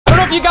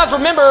if you guys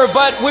remember,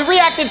 but we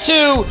reacted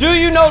to Do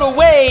You Know The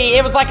Way?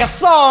 It was like a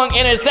song,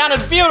 and it sounded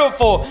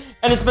beautiful.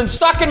 And it's been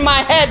stuck in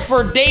my head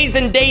for days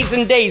and days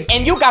and days.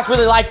 And you guys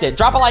really liked it.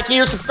 Drop a like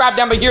here, subscribe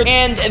down here.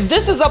 And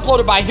this is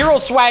uploaded by Hero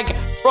Swag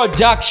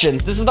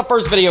Productions. This is the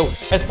first video.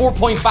 It has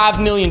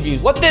 4.5 million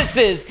views. What this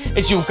is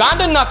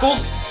Uganda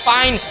Knuckles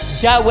Find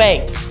The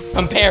Way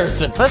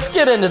comparison. Let's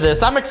get into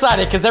this. I'm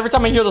excited because every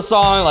time I hear the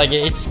song, like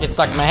it just gets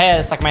stuck in my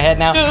head. It's stuck in my head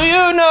now. Do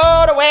you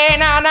know the way?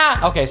 Nah,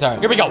 nah. Okay, sorry.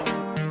 Here we go.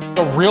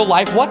 The real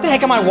life. What the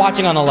heck am I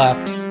watching on the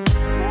left?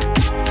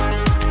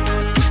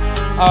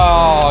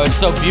 Oh, it's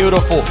so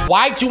beautiful.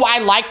 Why do I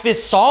like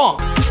this song?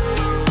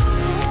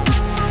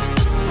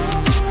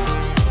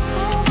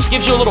 Just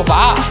gives you a little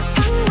vibe.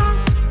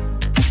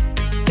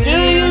 Do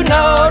you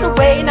know the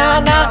way?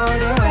 Nah, nah.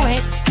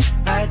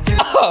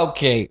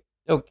 Okay,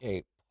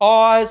 okay.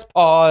 Pause,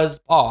 pause,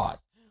 pause.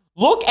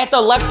 Look at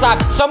the left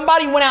side.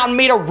 Somebody went out and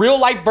made a real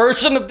life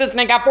version of this and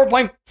they got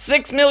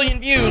 4.6 million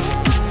views.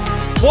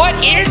 What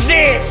is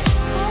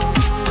this?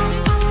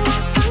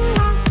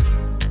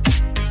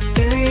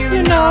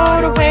 You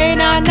know the way,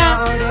 nah,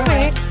 nah.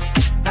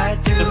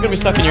 This is gonna be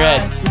stuck in your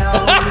head.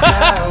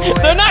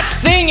 They're not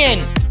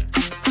singing.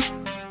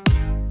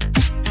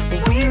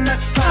 We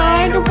must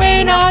find a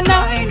way, nah,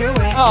 nah.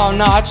 Oh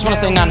no, I just want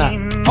to say nah, nah.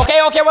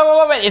 Okay, okay,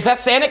 wait. Is that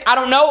Sonic? I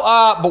don't know.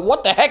 But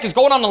what the heck is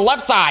going on the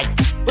left side?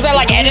 Was that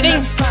like editing?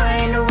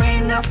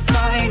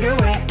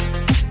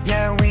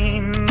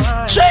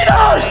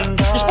 Cheaters!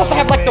 You're supposed to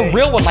have like the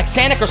real one, like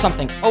Sonic or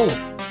something. Oh.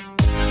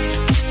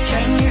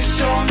 Can you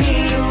show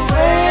me the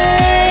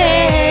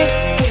way?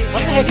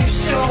 What the heck?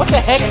 What the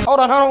heck? Hold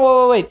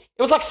on, wait.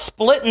 It was like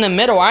split in the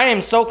middle. I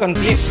am so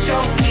confused.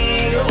 Show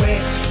me the way.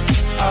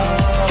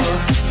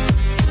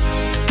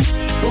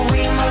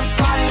 We must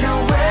find a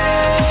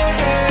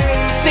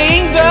way.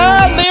 Sing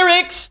the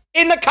lyrics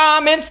in the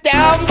comments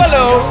down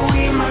below.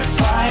 We must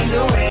find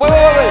a way.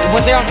 Wait.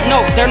 Was they on?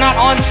 No, they're not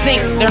on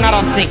sync. They're not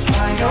on sync.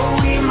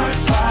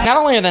 Not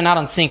only are they not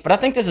on sync, but I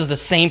think this is the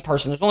same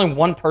person. There's only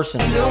one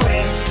person. What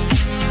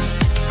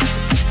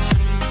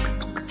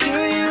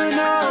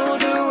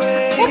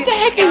the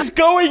heck is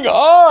going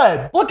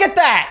on? Look at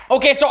that.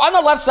 Okay, so on the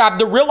left side,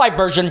 the real life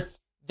version,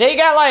 they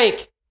got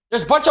like,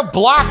 there's a bunch of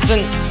blocks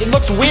and it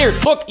looks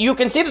weird. Look, you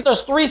can see that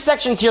there's 3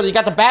 sections here. You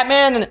got the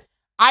Batman and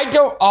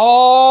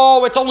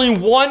oh, it's only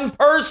one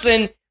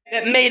person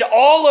that made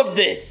all of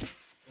this.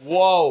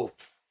 Whoa.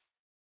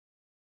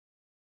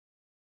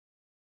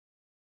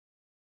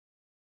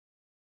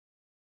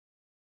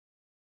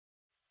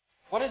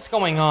 What is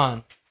going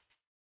on?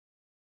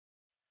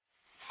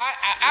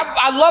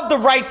 I love the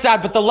right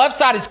side, but the left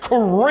side is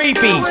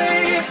creepy. Find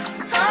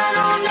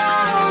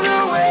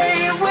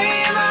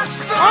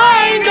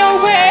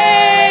a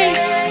way.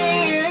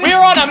 We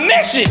are on a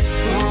mission.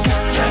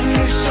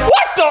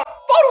 What the?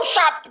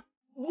 Photoshopped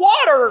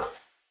water.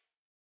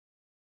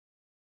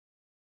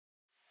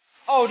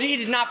 Oh, he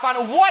did not find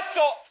a what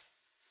the?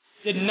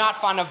 Did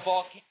not find a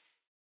volcano.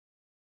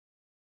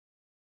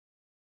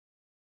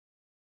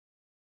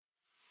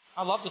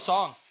 I love the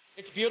song.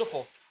 It's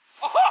beautiful.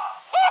 Okay,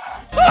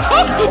 I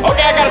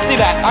gotta see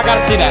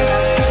that.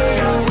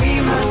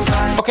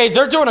 Okay,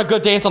 they're doing a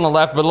good dance on the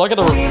left, but look at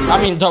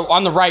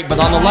on the right, but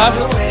on the left,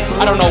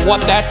 I don't know what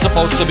that's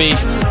supposed to be.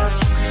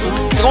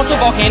 They're going to a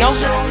volcano?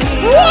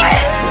 What?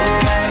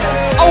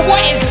 Oh,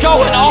 what is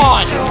going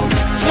on?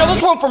 You know,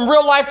 this one from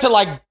real life to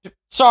like,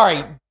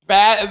 sorry,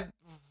 bad.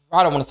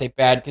 I don't want to say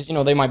bad, because, you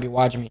know, they might be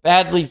watching me.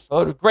 Greatly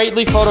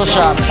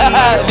photoshopped.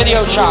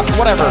 Video shop,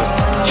 whatever.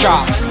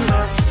 Shop.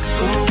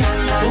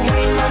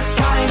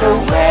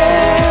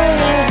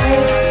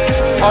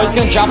 Oh, he's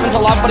gonna jump into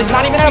lava, but he's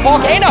not even in a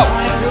volcano.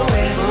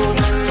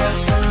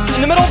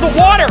 In the middle of the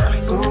water.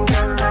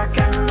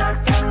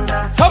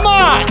 Come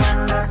on.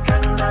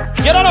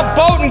 Get on a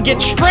boat and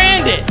get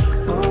stranded.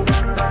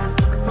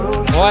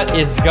 What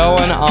is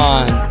going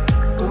on?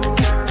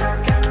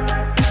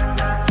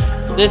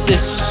 This is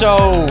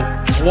so...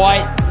 What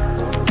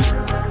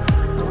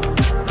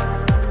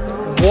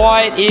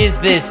is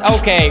this?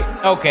 Okay.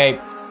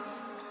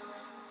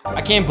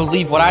 I can't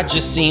believe what I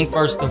just seen,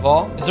 first of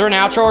all. Is there an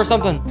outro or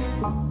something?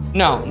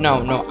 No.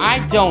 I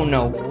don't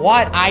know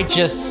what I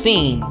just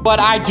seen. But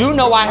I do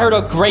know I heard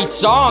a great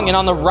song, and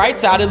on the right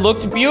side, it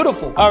looked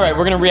beautiful. All right,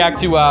 we're gonna react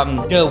to,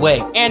 The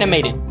Way.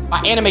 Animated by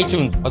Anime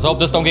Tunes. Let's hope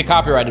this don't get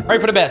copyrighted. Pray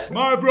for the best.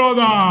 My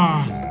brother!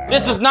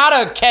 This is not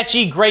a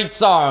catchy, great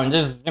song.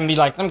 This is gonna be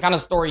like some kind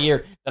of story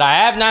here that I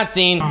have not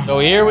seen. So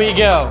here we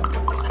go.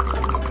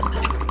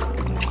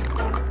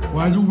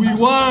 What do we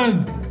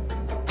want?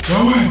 The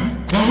way.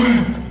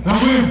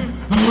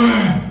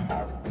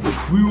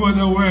 We want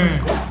the way.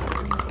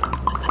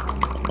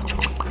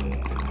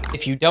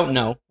 If you don't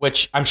know,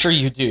 which I'm sure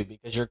you do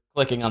because you're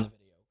clicking on the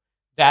video,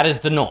 that is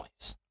the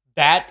noise.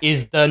 That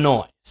is the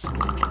noise.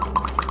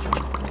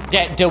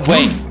 Get the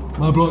way.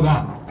 My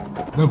brother.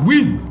 The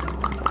wind.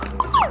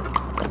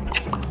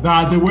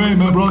 That's the way,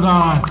 my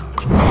brother.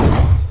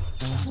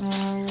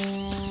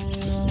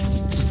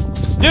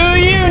 Do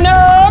you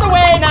know the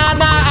way? Nah.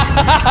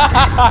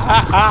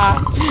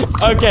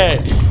 Okay.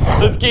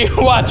 Let's keep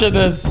watching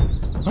this.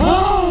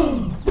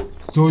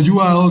 So you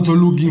are also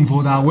looking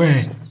for that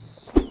way?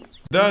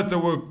 That's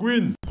our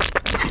queen.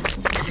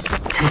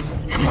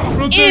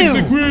 Protect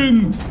the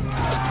queen.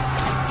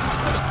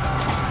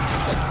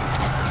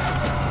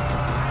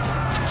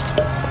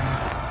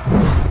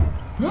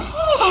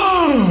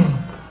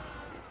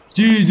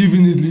 She is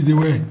definitely the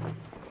way.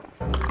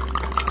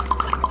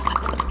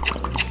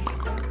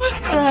 What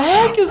the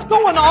heck is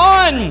going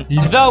on?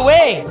 The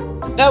way.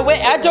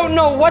 I don't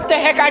know what the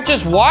heck I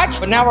just watched,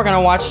 but now we're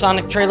gonna watch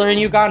Sonic trailer in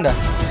Uganda.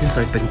 Since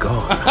I've been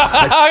gone.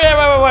 Okay,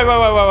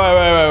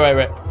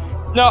 wait.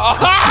 No,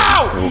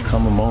 oh! There will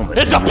come a moment.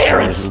 His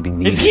appearance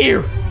is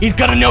here. He's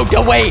gonna know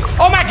the way.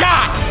 Oh my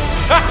God!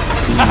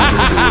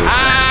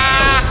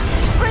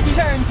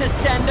 Return to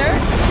sender.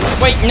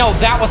 Wait, no,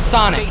 that was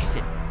Sonic. Face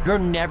it, you're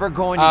never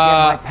going to get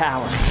my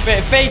power.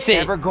 Face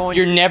it,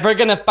 you're never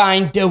gonna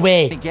find the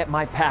way. To get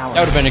my power.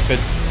 That would have been a good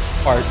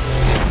part.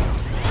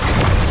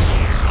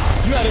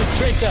 You are a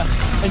traitor,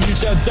 and you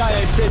shall die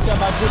a traitor,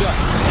 my Buddha.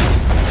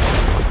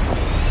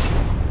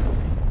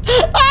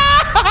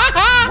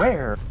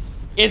 Where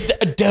is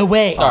the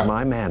way? are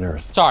my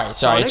manners? Sorry,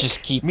 Sonic,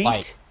 just keep meet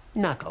like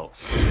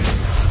Knuckles.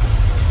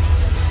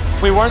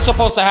 We weren't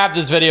supposed to have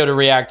this video to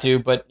react to,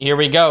 but here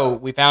we go.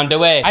 We found a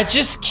way. I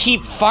just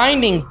keep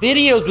finding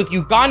videos with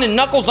Ugandan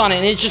Knuckles on it,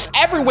 and it's just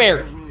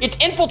everywhere. It's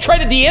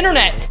infiltrated the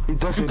internet.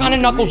 Ugandan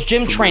Knuckles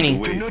gym training.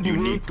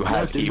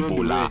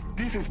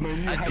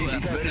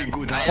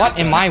 What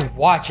am I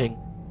watching?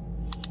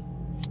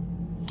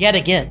 Yet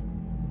again.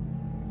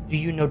 Do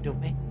you know the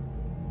way?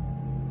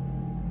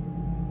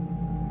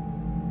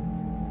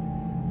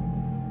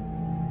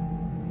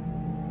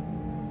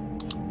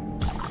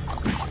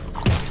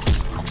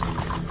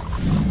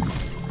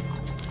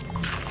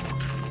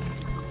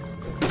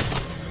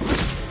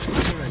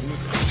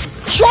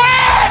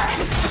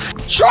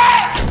 Shrek!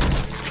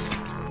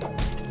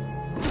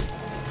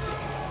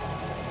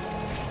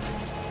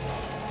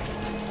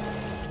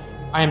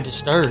 I am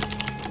disturbed.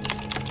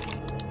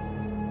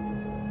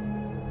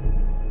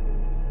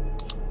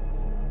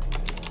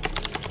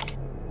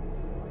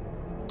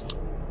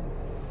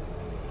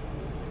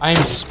 I am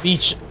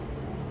speech.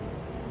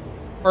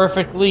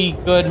 Perfectly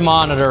good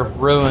monitor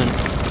ruined.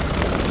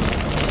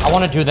 I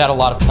want to do that a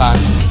lot of times.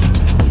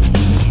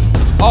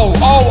 Oh!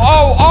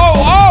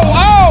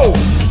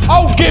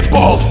 Oh, get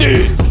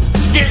bolted!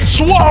 Get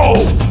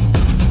swole!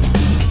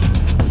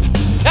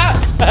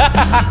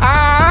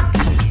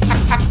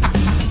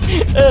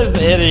 This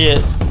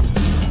idiot.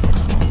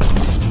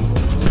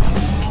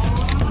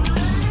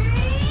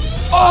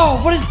 Oh,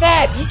 what is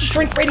that? Did you just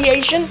drink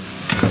radiation?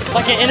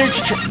 Like an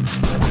energy drink.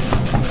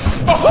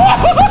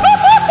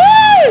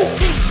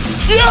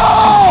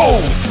 Yo!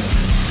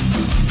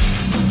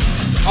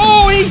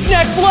 Oh, he's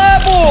next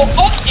level!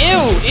 Oh,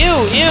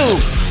 ew.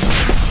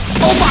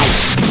 Oh my!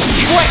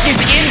 Shrek is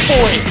in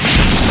for it!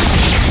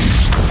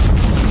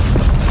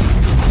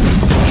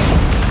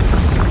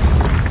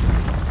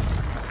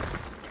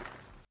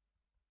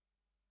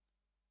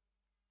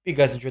 If you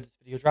guys enjoyed this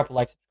video, drop a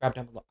like, subscribe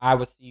down below. I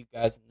will see you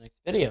guys in the next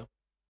video.